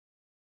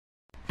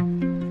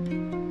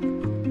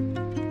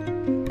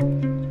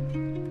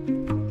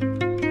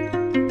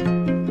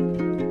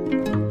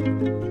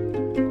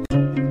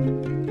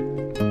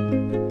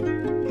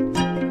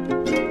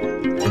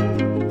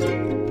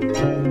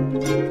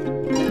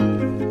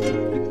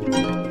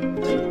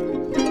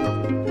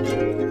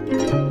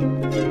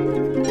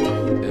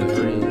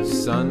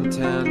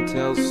Suntan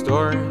tells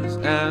stories,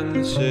 and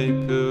the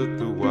shape of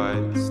the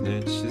white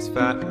snitch is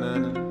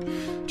fattening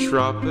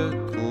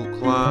tropical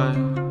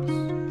climes.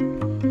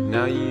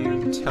 Now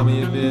you tell me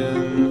you've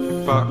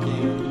been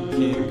fucking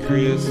King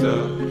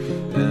Creosote,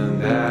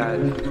 and that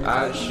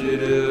I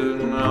should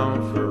have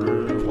known for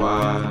a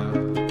while.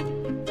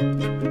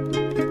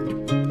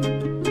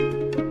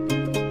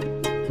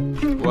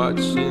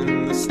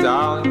 Watching the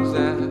stars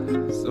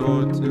as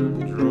autumn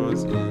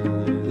draws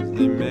in, as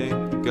they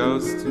make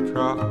ghosts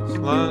across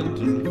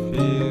London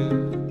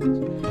fields.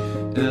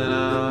 And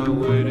I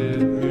would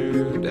have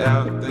moved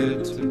out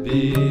there to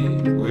be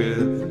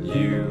with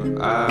you.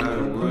 I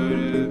would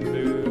have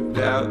moved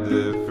out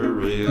there for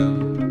real.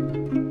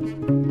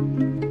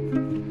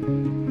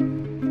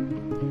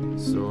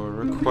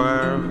 Saw a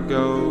choir of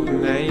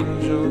golden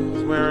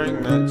angels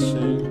wearing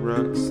matching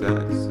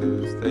rucksacks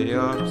as they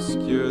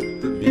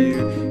obscured the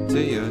view to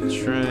your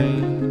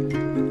train.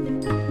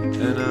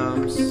 And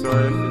I'm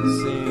sorry if it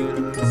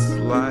seems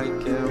like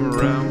I'm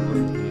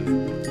rambling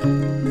here,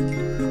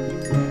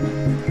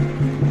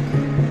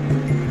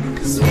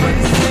 'cause when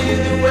you see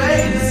the way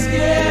the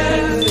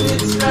skin,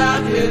 it's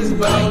got his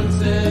bones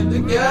in the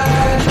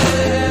gut.